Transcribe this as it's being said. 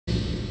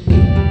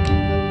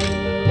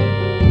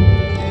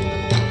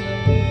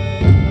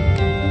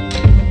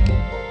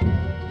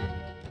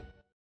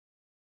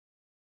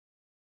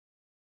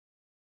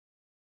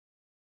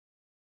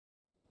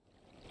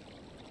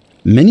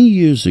Many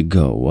years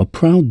ago, a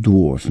proud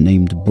dwarf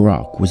named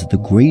Brock was the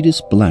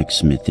greatest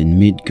blacksmith in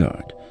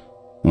Midgard,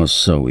 or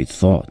so he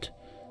thought,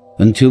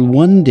 until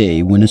one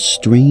day when a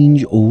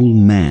strange old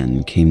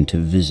man came to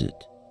visit.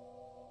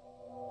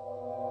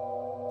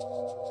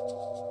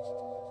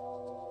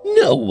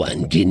 No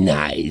one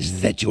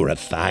denies that you're a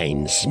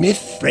fine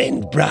smith,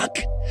 friend Brock,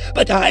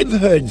 but I've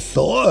heard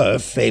Thor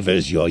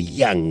favors your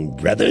young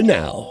brother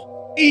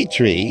now.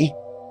 Eitri,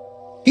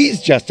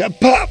 he's just a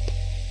pup.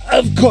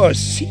 Of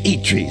course,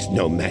 Eitre's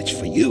no match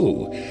for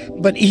you,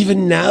 but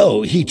even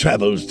now he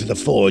travels to the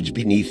forge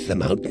beneath the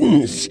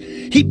mountains.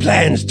 He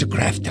plans to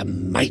craft a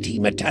mighty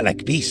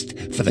metallic beast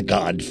for the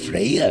god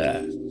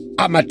Freya.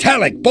 A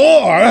metallic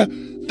boar?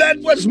 That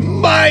was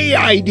my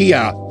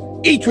idea!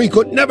 Eitri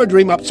could never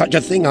dream up such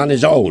a thing on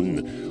his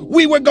own.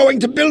 We were going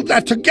to build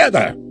that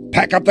together.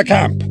 Pack up the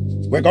camp.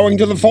 We're going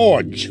to the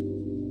forge.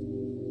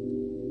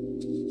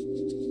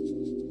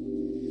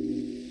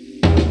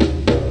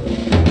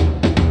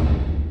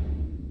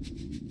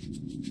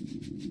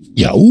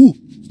 Jou,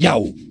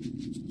 jou.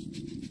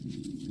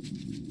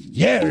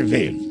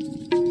 Järvel.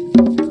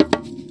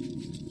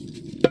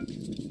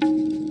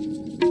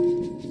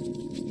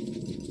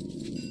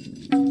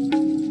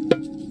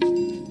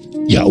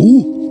 Jou.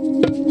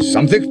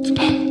 Samþykkt.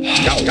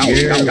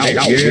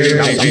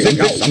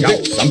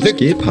 Samþykkt.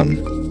 Skipan.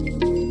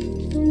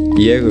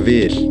 Ég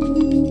vil.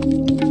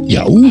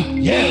 Já,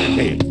 ég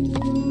vil.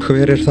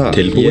 Hver það?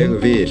 Tilbúin. Ég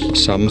vil.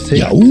 Samþykkt.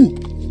 Já.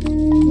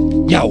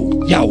 Já,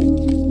 já.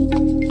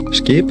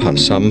 Skipan.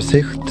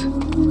 Samþykkt.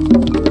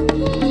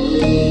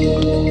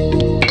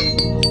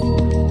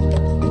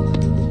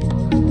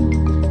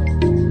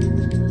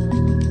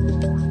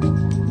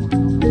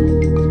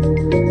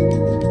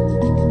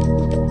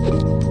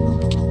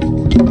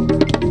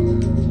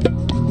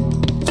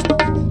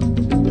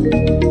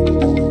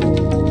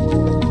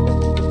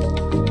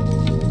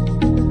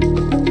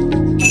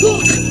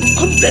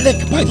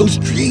 Relic by those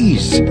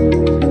trees.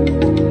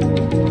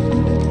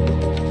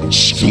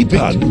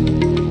 Skipan.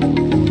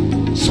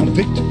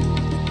 Samþykkt.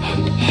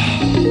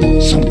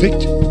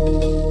 Samþykkt.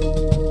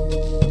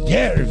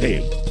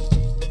 Järvel.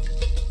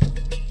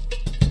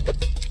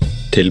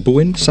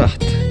 Tilbúin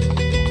satt.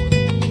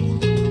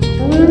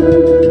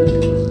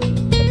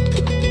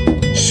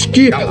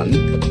 Skipan.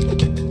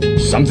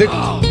 Samþykkt.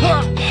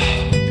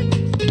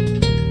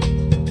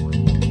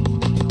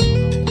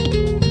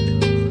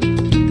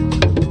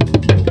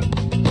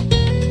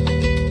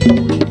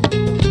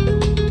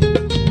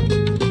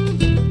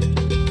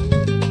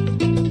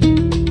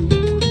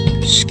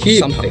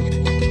 Something.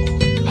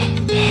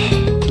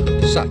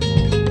 Satt.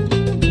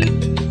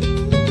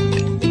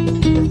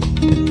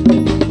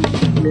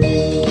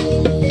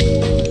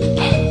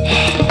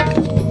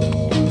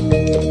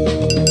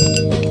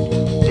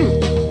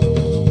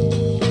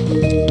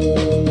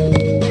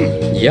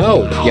 Já,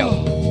 já.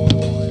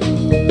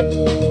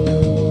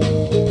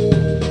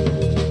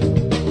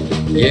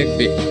 Ég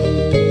vil.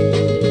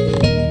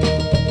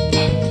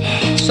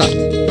 Satt.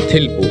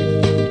 Tilbúin.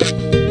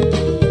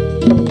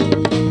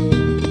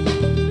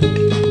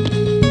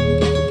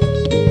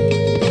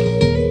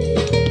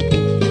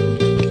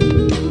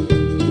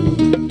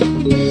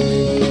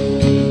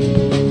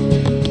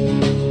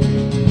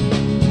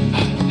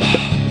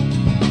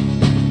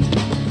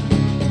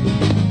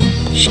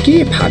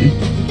 Skipan.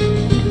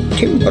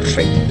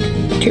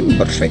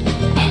 Timbersveit.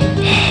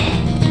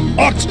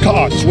 Ox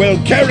carts will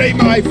carry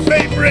my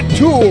favorite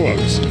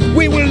tools.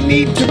 We will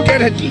need to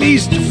get at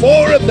least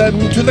 4 of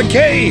them to the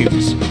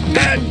caves.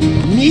 And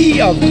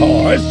me, of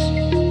course.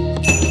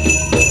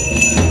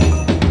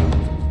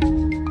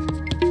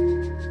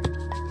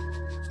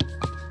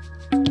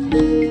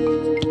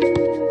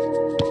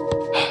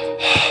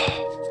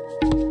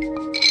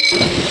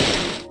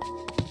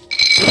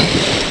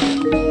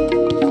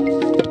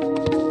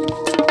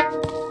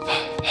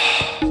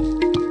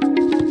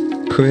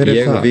 Hver það?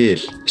 Ég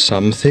vil.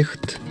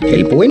 Samþykkt.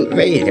 Tilbúin.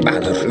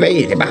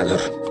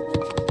 Veiðimaður.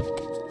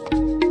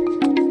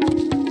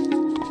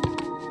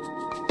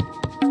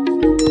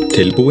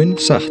 Tilbúin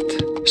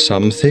satt.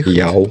 Samþykkt.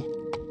 Já.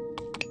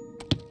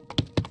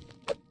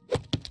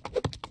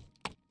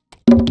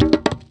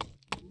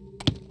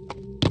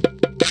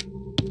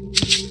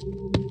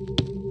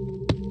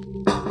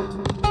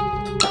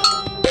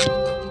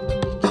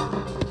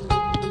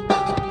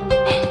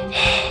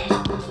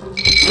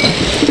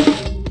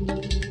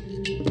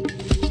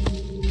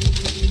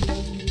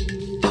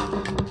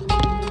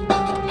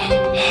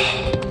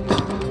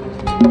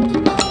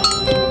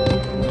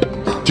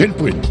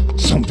 Tilbúin.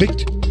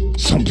 Samþykkt.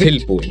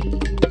 Tilbúin.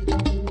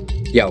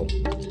 Já.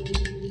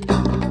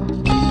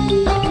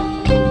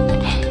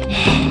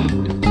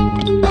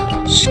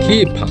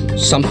 Skipan.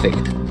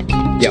 Samþykkt.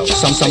 Já,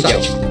 samþykkt. Já.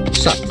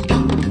 Satt.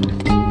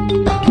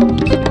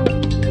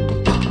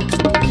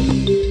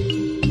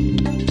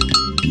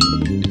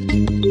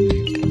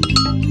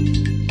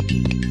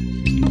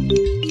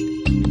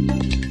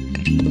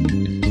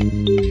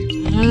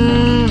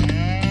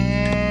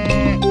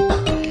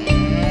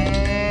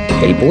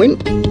 Tilbúin.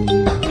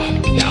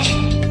 Já.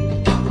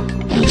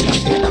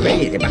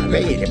 Veiðimaður.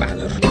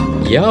 veiðimaður.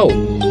 Já.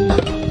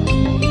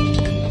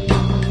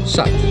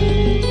 Satt.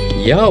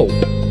 Já.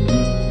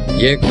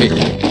 Ég vil.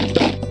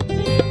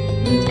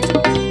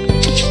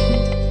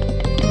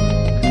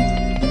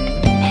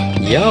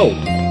 Já.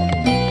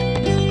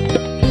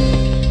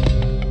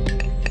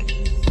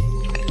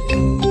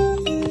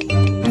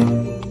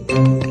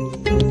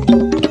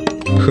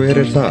 Hver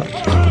þar?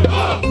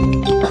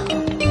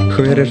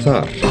 Hver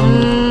þar?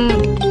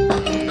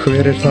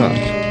 Hver þar?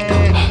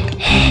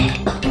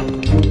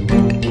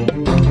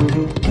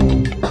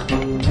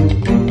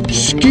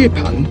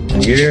 Skipan.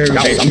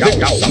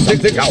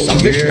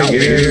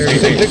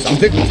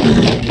 Samþykkt.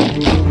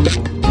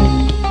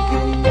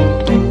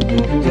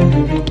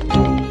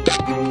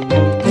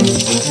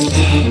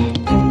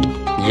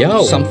 Já.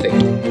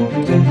 Samþykkt.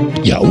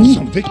 Já,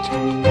 samþykkt.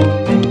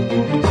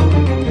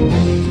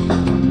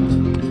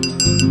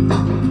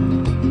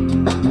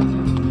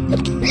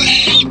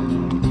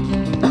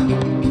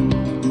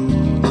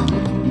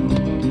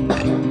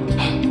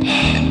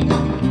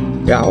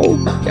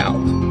 Já.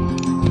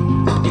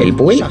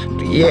 Tilbúin?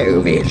 Satt,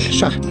 ég vil,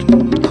 satt.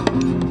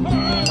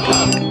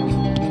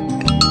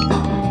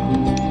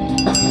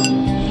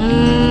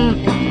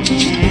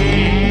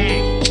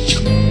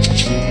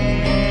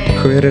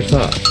 Hver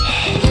þar?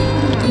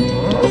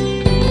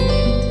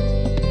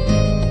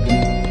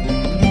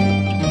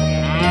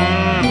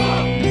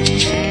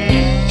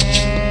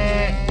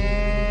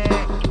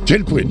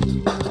 Tilbúin.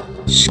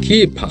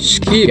 Skipan.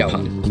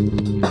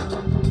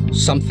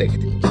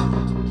 Samþykkt.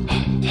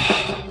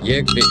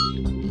 Ég vil.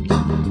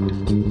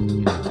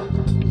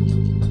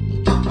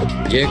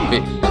 Ég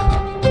vil.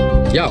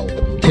 Já,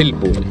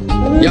 tilbúin.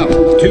 Já.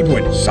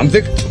 Tilbúin.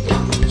 Samþykkt.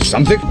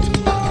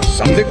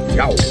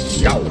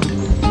 Já.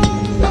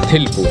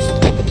 Tilbúin.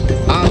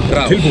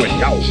 Aðrás. Tilbúin.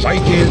 Já,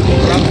 sækið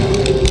fram.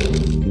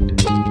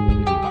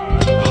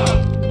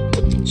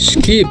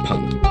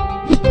 Skipan.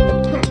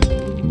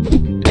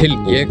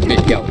 Ég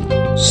vil. Já.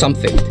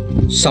 Samþykkt.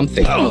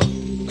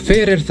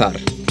 Hver þar?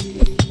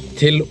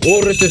 Til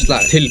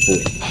orrustuslag.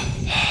 Tilbúin.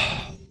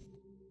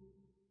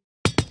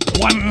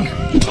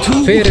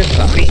 Hver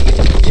þar?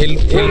 Til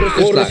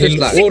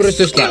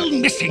orrustuslag. Still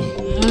missing.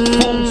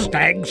 Four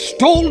stags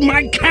stole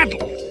my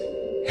cattle.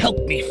 Help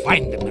me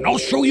find them and I'll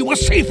show you a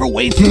safer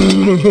way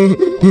through.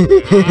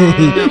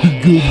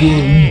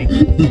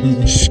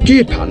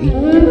 Skipan.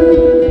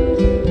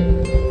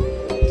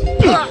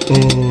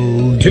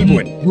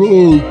 Tilbúin.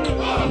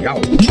 Já.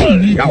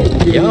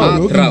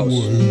 Aðrás.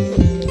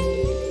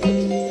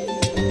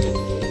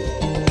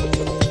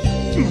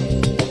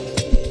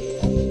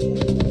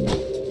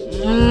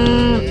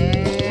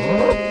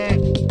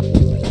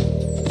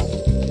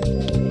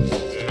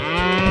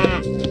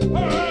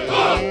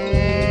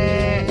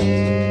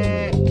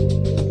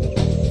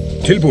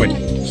 Tilbúin.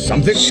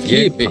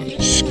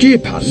 Samþykkt.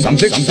 Skipan.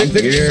 Samþykkt.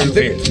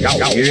 Já.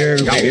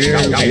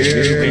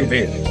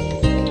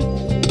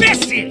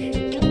 Bessie!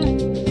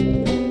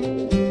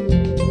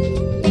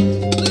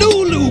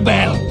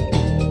 Lulubell!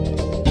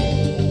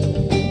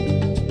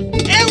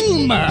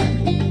 Elmer!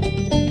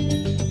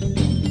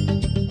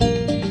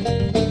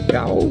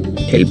 Já.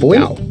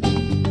 Tilbúin.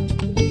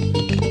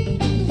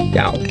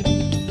 Já.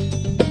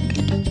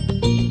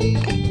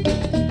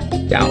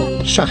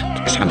 Satt.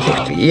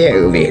 Samþykkt.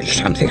 Ég vil.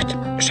 Samþykkt.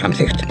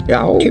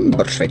 Já.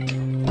 Timbursveinn.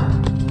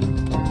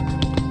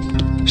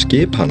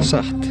 Skipan.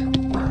 Satt.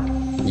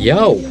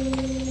 Já.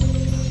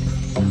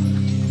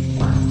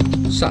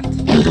 Satt.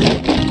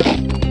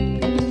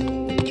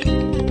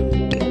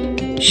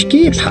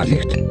 Skipan.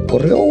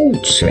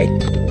 Grjótsveinn.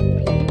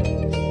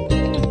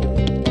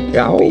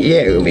 Já.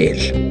 Ég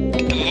vil.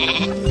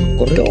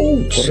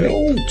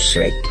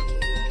 Grjótsveinn.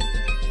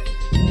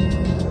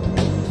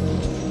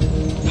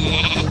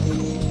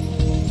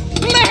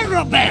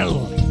 Maribel!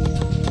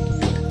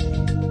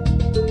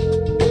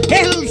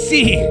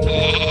 Elsie!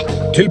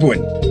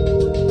 Tilbúin.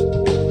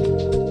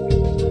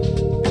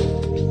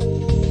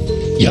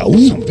 Já,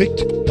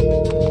 samþykkt.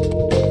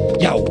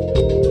 Já.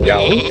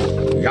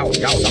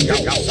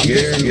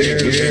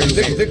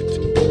 Samþykkt.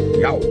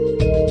 Já.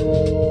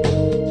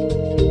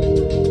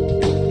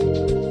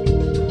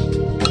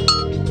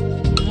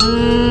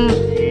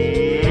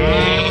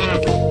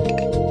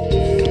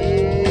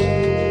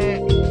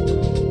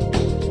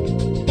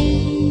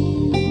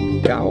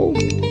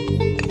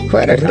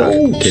 Hver það?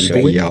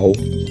 Tilbúin. Já.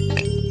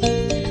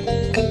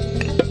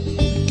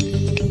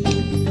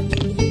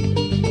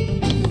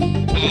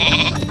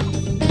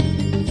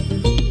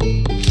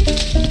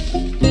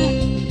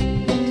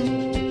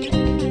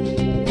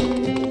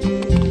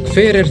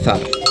 Hver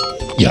þar?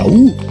 Já.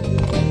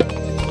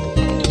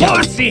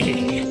 Bossy!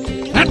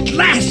 At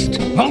last,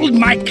 all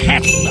my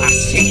cattle are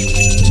safe.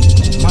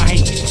 My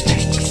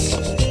thanks.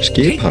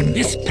 Skipan. Take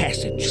this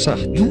passage. Satt.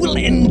 You will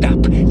end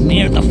up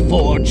near the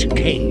Forge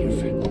Cave.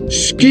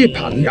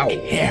 Skipan. Já.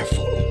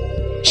 Careful.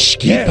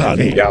 Skipan.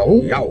 Já.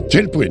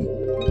 Tilbúin.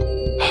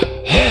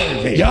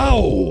 Já.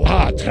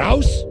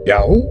 Aðrás.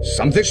 Já.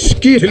 Samþykkt.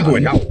 Skipan.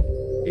 Tilbúin.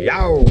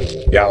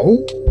 Já.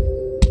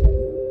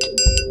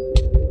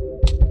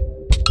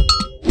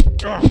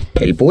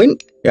 Tilbúin.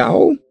 Já.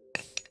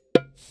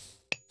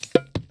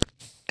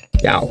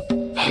 Já,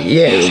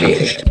 ég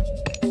vil.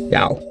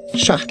 Já,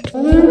 satt.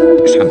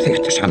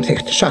 Samþykkt,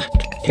 samþykkt,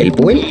 satt.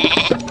 Tilbúin.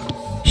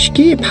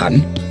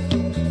 Skipan.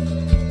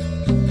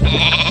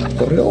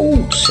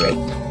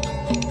 Grjótsveinn.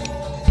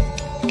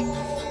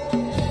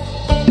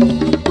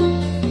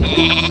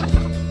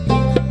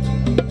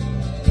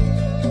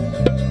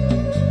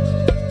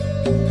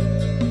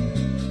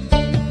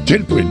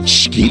 Tilbúin.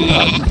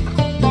 Skipan.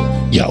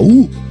 Já,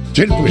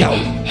 tilbúin. Já,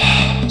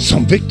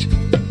 samþykkt.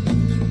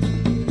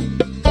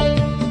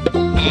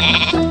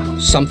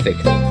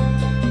 Samþykkt.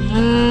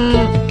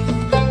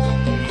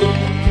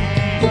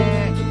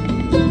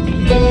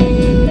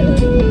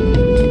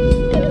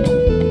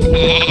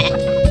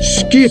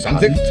 Skipan.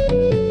 Samþykkt.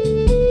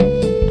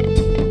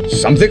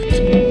 Samþykkt.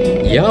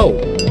 Já.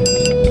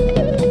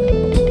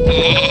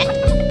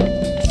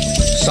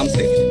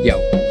 Samþykkt, já.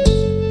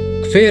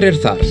 Hver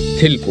þar?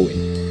 Tilbúin.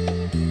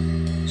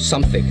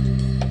 Samþykkt.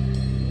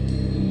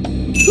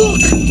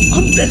 Look, a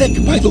relic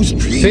by those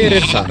trees. Hver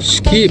þar?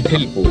 Skip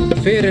tilbúin.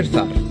 Hver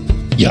þar?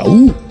 Já,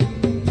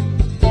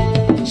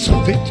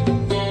 samþykkt.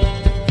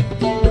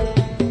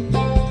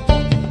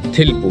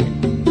 Tilbúin.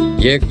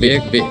 Ég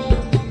vil.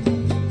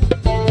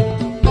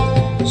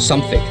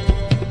 Samþykkt.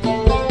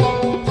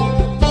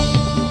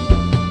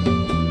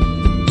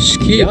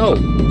 Já,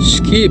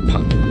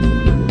 skipan.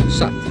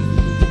 Satt.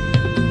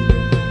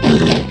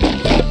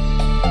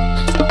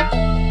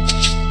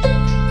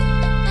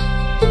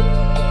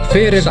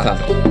 Hver þar?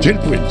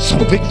 Tilbúin.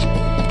 Samþykkt.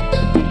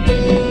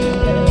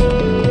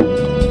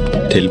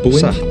 Tilbúin.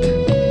 Satt.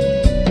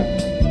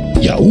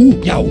 Já,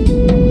 já.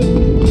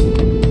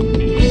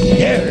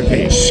 Ég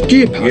vil.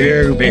 Skipan.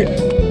 Ég vil.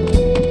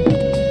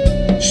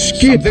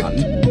 Skipan.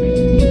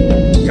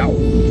 Já.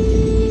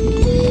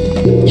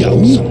 Já,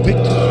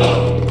 samþykkt.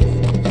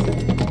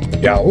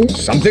 Já,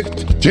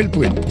 samþykkt.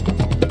 Tilbúin.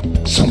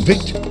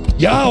 Samþykkt.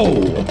 Já.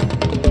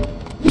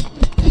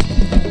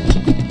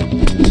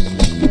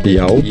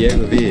 Já, ég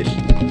vil.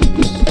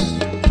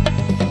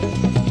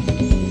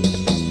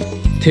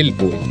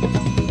 Tilbúin.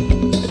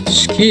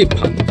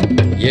 Skipan.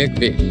 Ég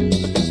vil.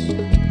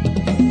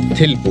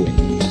 Tilbúin.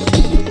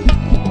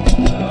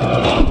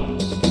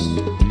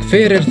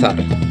 Hver þar?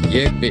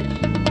 Ég vil.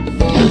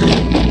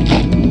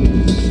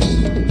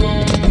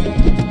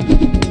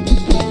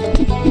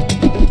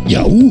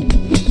 Já.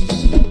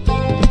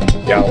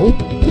 Já.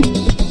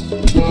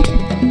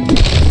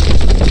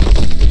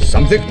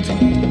 Samþykkt.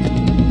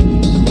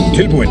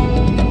 Tilbúin.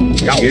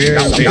 Já,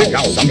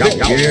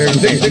 samþykkt. Ég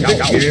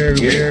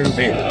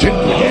vil.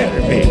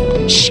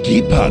 Tilbúin.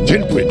 Skipan.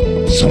 Tilbúin.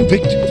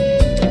 Samþykkt.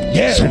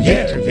 Ég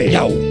vil.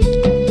 Já.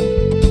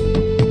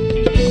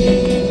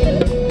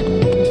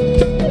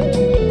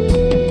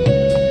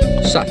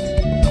 Satt.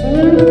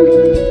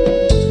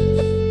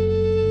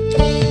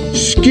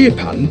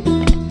 Skipan.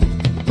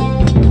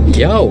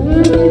 Já.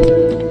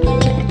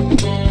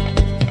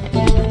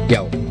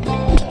 Já.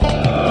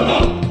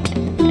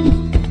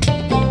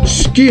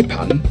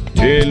 Skipan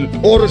til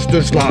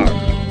orrustuslag.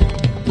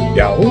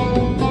 Já.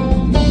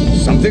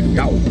 Samþykkt.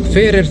 Já.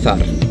 Hver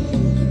þar?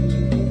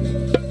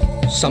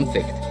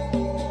 Samþykkt.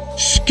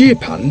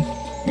 Skipan.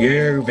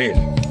 Ég vil.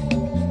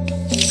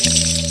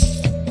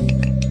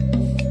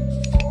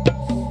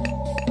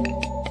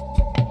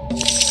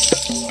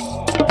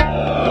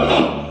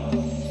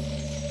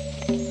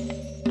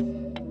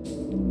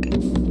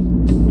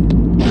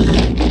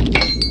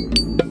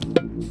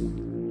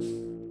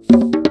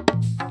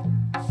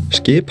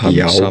 Skipan.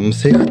 Já.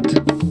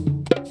 Samþykkt.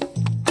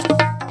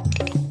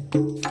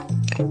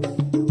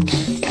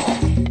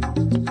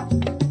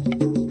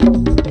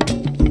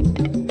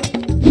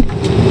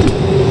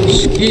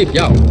 Skip.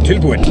 Já.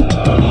 Tilbúin.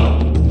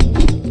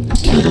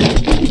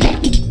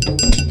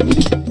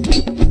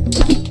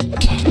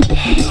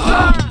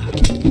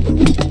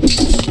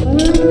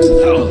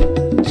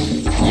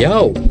 Já.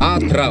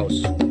 Atrás.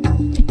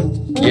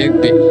 Ég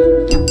vil.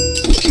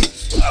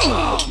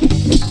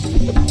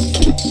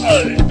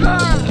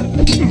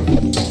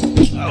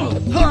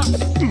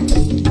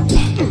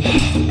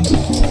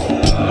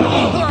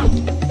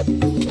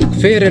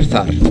 Hver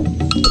þar?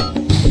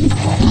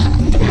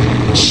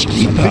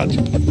 Skipan.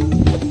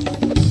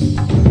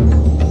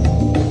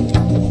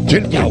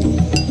 Já.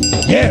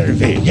 Ég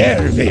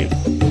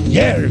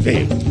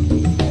vil.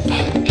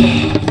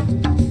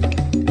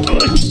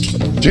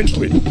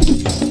 Tilbúin.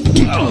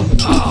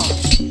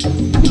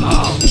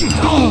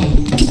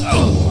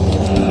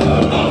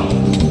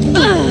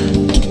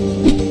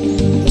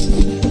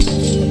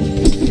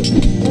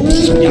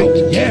 Já,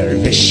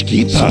 ég vil.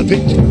 Skipan.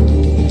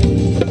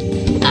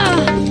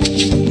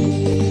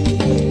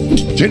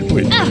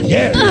 Tilbúin.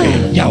 Ég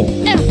vil. Já.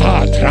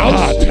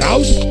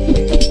 Atrás.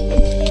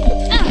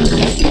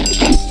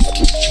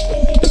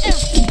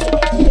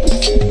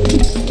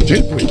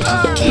 Tilbúin.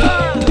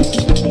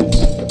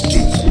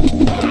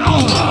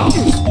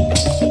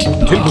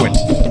 Tilbúin.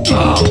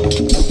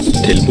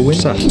 Tilbúin.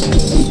 Satt.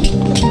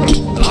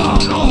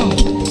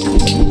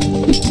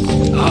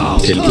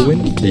 Tilbúin.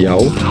 Já.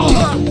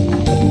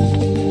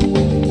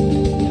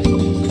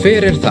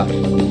 Fyrir þar.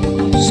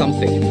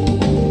 Samþykkt.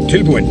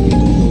 Tilbúin.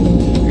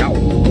 Já.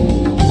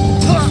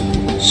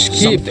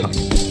 Skipan.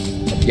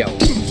 Já.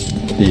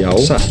 Já.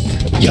 Satt.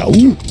 Já.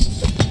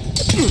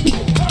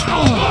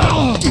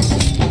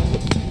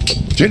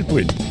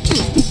 Tilbúin.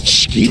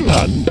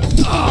 Skipan.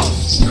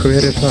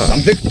 Hver það?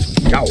 Samþykkt.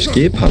 Já.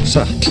 Skipan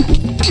satt.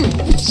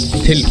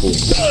 Tilbúin.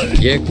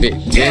 Ég vil.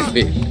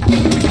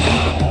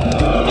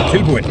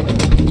 Tilbúin.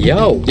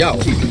 Já.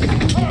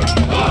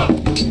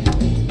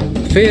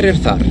 Fyrir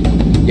þar.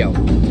 Já.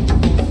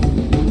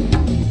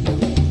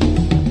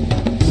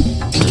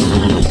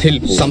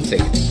 Tilbúin.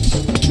 Samþykkt.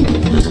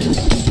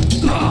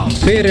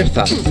 Fyrir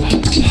þar.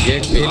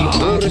 Ég vil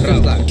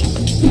aðráðslag.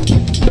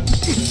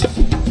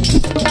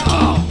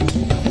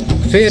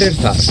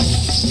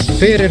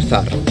 Fyrir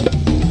þar.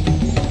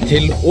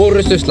 Til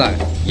orrustuslag.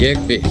 Ég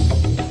vil.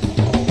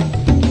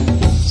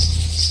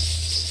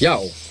 Já.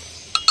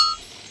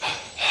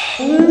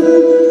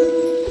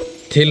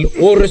 Til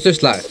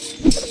orrustuslag.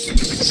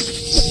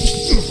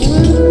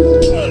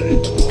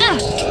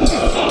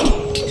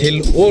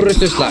 Til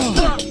orrustuslag.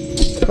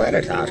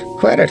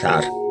 Hver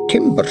þar?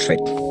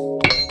 Timbursveinn.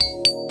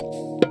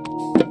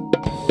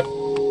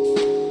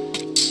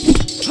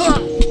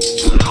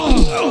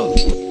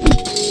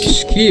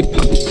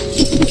 Skipan.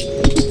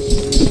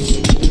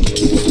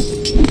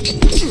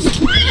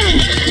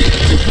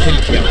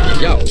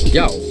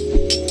 Já.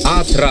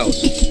 Atrás.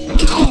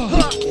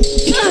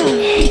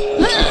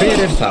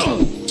 Fyrir það.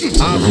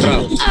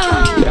 Atrás.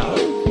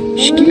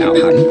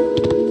 Skjáhan.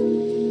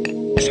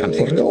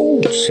 Samþykkt.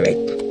 Ósveinn.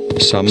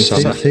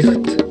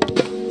 Samþykkt.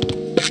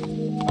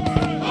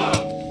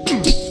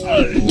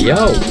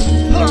 Já.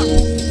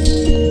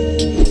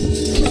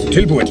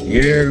 Tilbúin.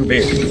 Ég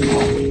vil.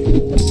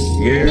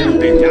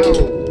 Já.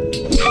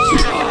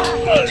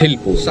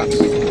 Tilbúið satt.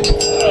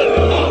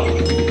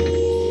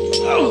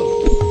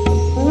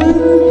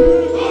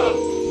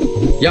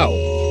 Já.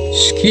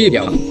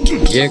 Skipan.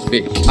 Ég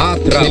vil.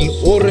 Atrás. Til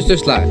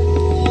orrustuslag.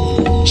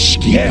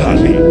 Skipan.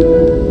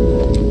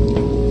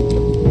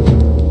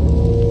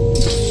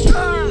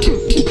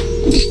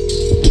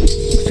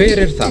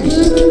 Fyrir það.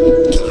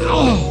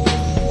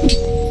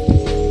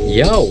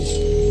 Já.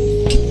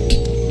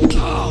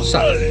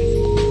 Satt.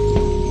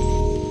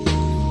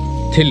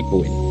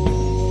 Tilbúin.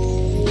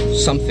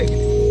 Samþykkt.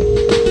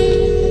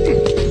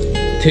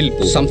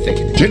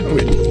 Samþykkt.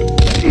 Tilbúin.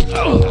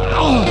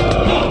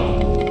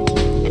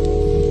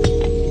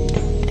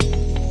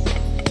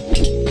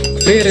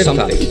 Fyrir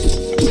það.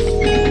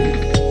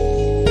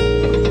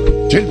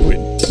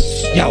 Tilbúin.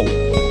 Já.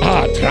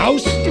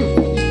 Atrás.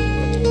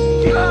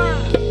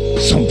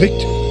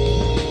 Samþykkt.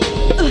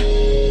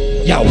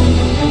 Já.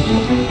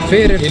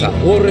 Fyrir það.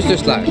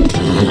 Orrustuslag.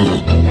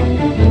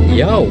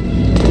 Já.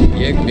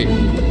 Ég vil.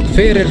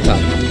 Fyrir það.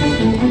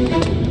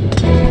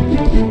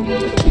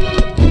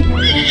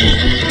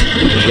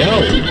 Já.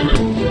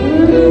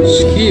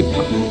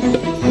 Skipan.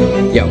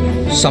 Já.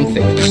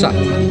 Samþykkt. Satt.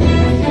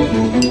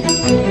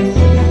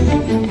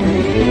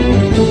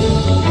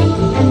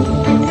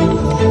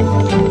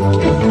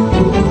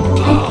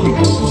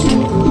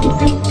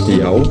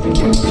 Já.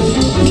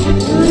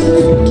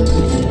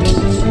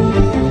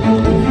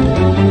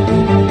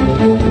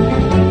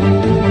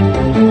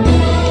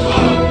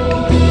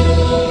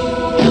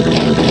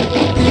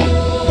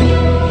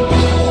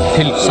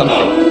 Til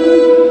samþykkt.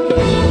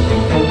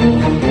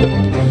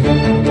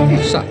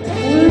 Satt.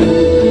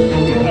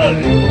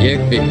 Ég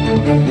vil.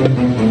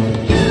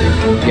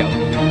 Já.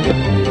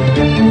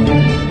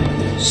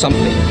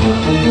 Samþykkt.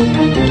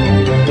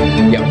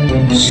 Já.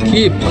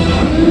 Skipan.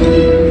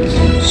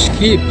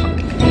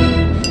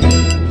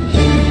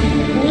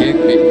 Ég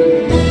vil.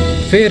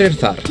 Fyrir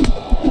þar.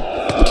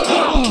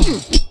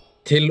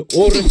 Til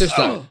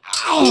orrustuslag.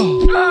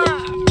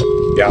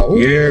 Já.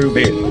 Ég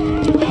vil.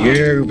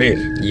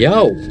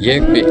 Já,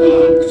 ég vil.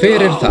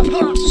 Fyrir þar.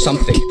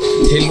 Samþykkt.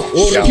 Til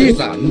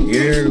orrustuslag.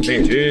 Ég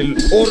vil. Til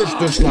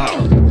orrustuslag.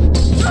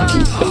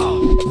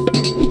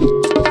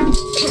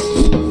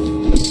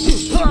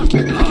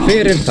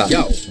 Fyrir það.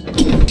 Já.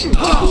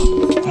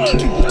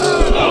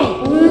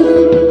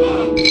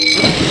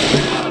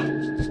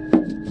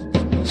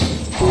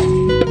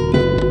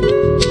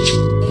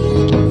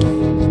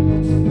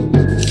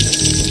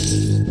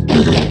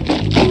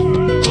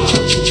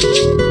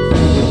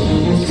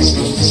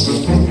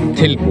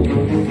 Tilbúin.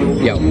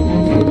 Já.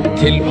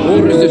 Til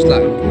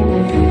orrustuslag.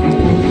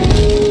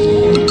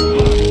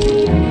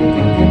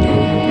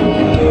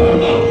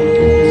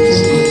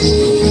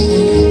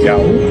 Já.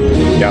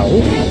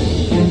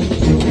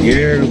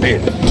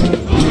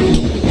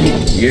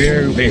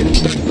 Ég vil.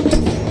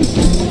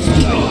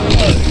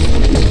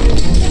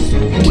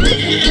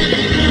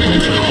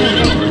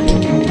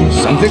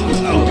 Samþykkt.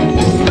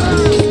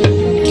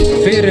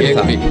 Fyrir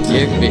það.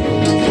 Ég vil.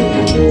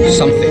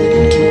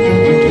 Samþykkt.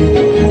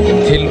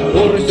 Til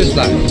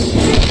orrustuslag.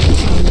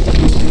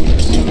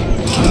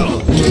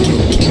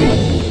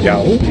 Já.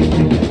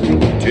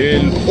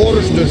 Til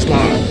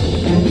orrustuslag.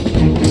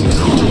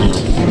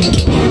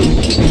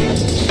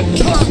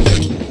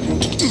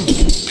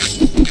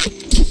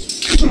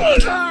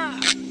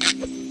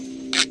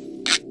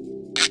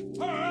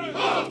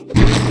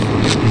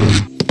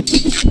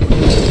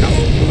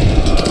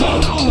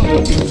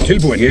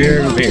 Tilbúin.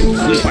 Ég vil.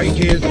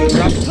 Sækið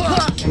fram.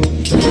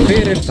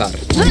 Hver þar?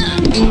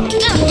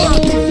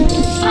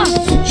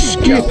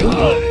 Skipa.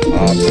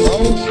 Að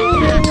rás.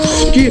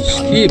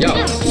 Skip. Já.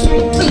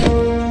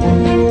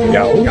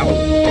 Já. Já.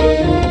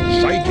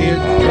 Sækið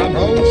fram.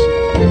 Rás.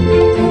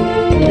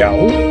 Já.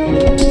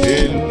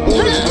 Til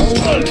árás.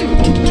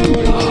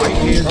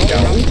 Sækið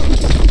fram.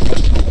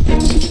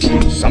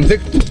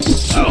 Samþykkt.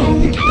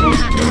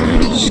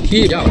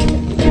 Skip. Já.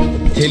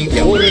 Til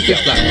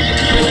orrustuslag.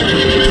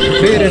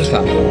 Hver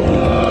það?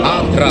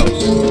 Atrás.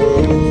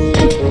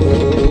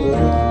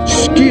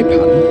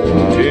 Skipan.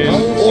 Til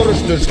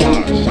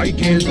orrustuslag.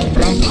 Sækið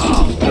fram.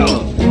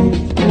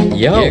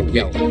 Já.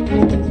 Já.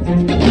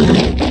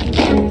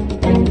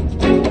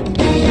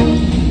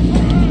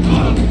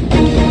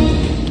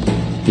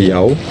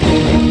 Já.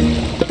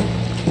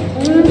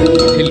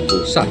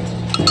 Tilbúið. Satt.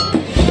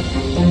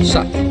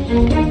 Satt.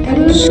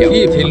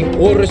 Skip til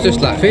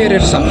orrustuslag. Hver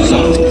satt?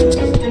 Satt.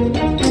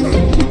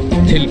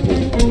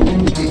 Tilbúið.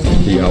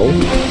 Já.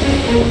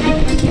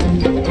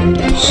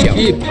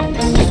 Skipa.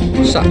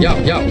 Satt. Já.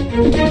 Já.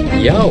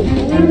 Já.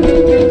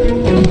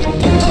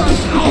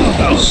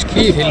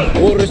 Skip til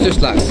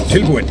orrustuslag.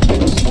 Tilbúin.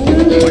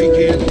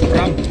 Sækið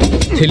fram.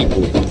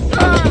 Tilbúið.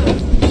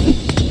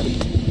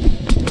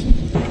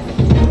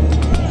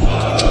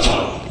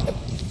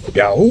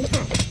 Já.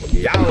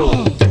 Já.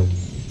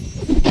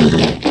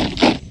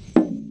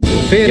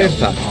 Hver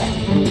það?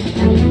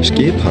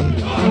 Skipan.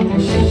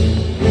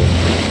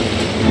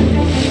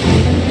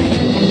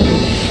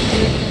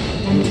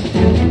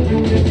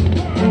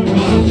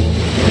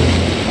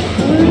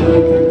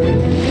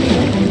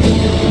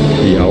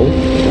 Já.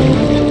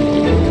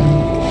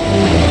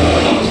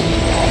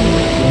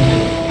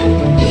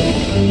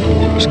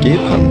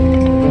 Skipan.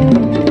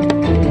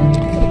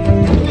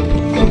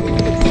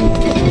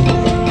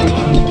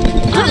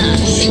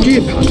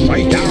 Skipan.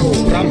 Sækið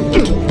fram.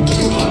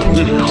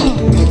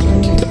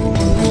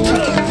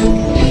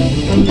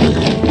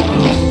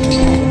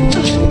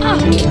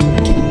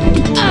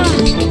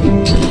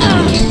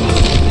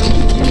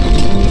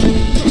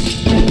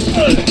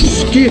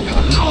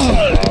 Skipan.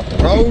 Að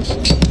rás.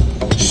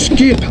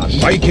 Skipan.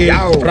 Sækið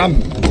fram.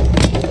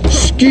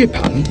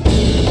 Skipan.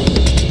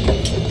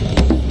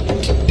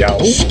 Já.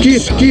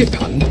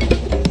 Skipan.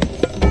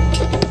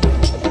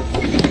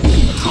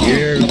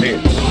 Ég vil.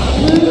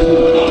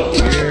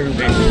 Ég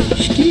vil.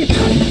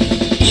 Skipan.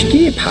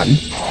 Skipan.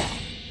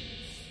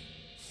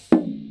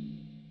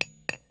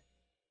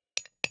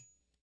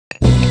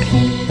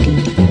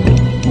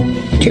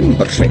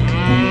 Timbursveit.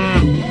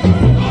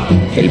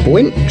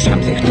 Tilbúin,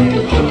 samþykkt.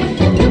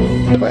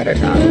 Hver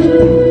það?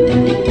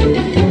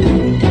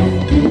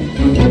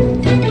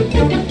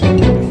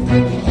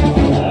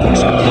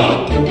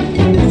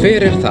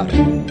 Hver þar?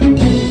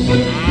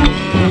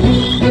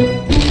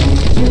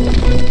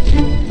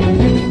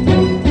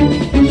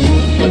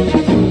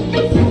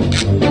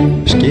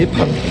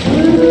 Skipan.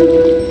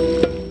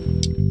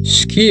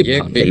 Skip.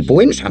 Ég vil.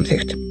 Tilbúin,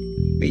 samþykkt.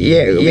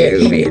 Ég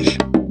vil.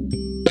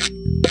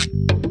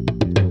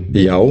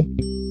 Já.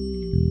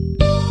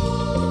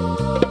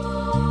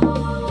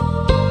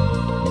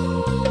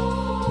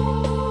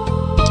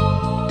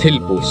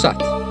 Tilbúið.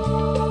 Satt.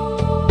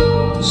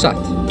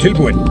 Satt.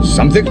 Tilbúin.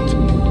 Samþykkt.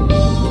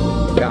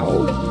 Já.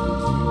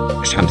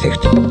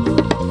 Samþykkt.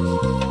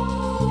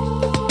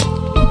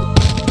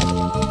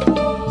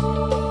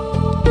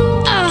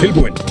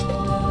 Tilbúin.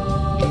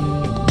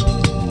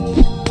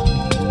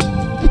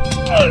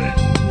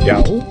 Já.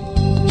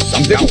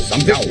 Samþykkt.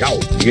 Samþykkt. Já.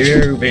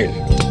 Ég vil.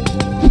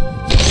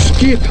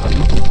 Skipan.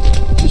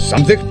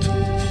 Samþykkt.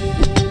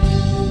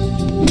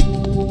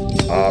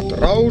 Að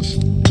rás.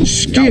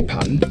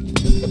 Skipan.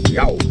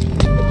 Já.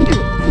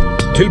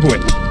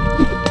 Tilbúin.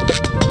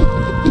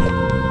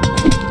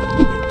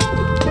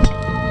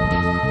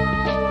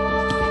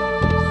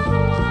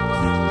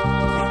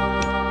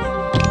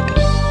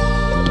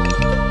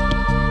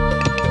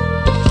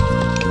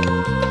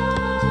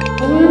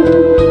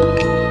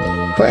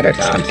 Hver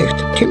það? Samþykkt.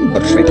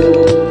 Timbursveit.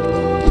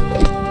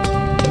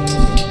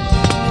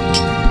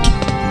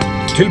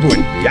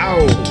 Tilbúin. Já.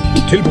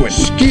 Tilbúin.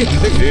 Skip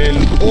til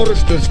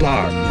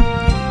orrustuslag.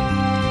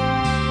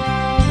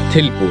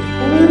 Tilbúið.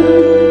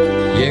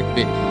 Ég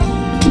vil.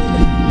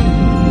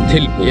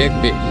 Tilbúið. Ég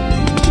vil.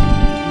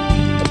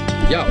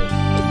 Já.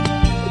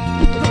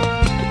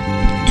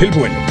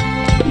 Tilbúin.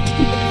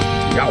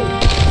 Já.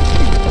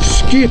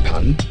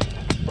 Skipan.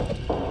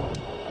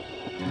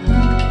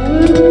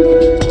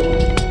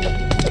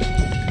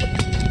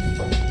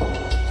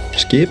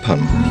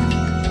 Skipan.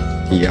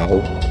 Já.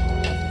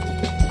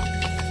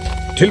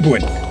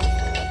 Tilbúin.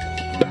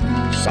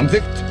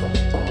 Samþykkt.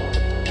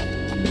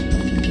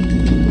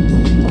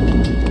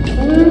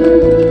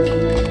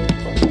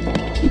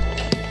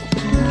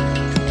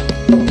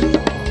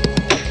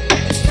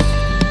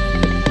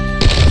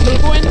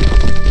 Tilbúin.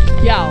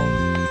 Já.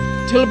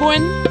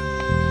 Tilbúin.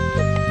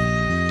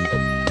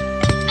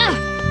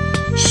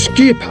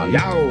 Skipan.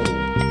 Já.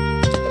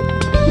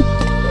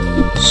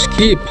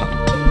 Skipan.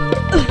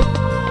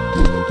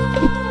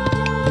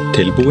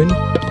 Tilbúin.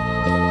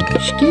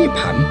 skip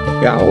hann,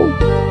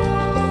 já.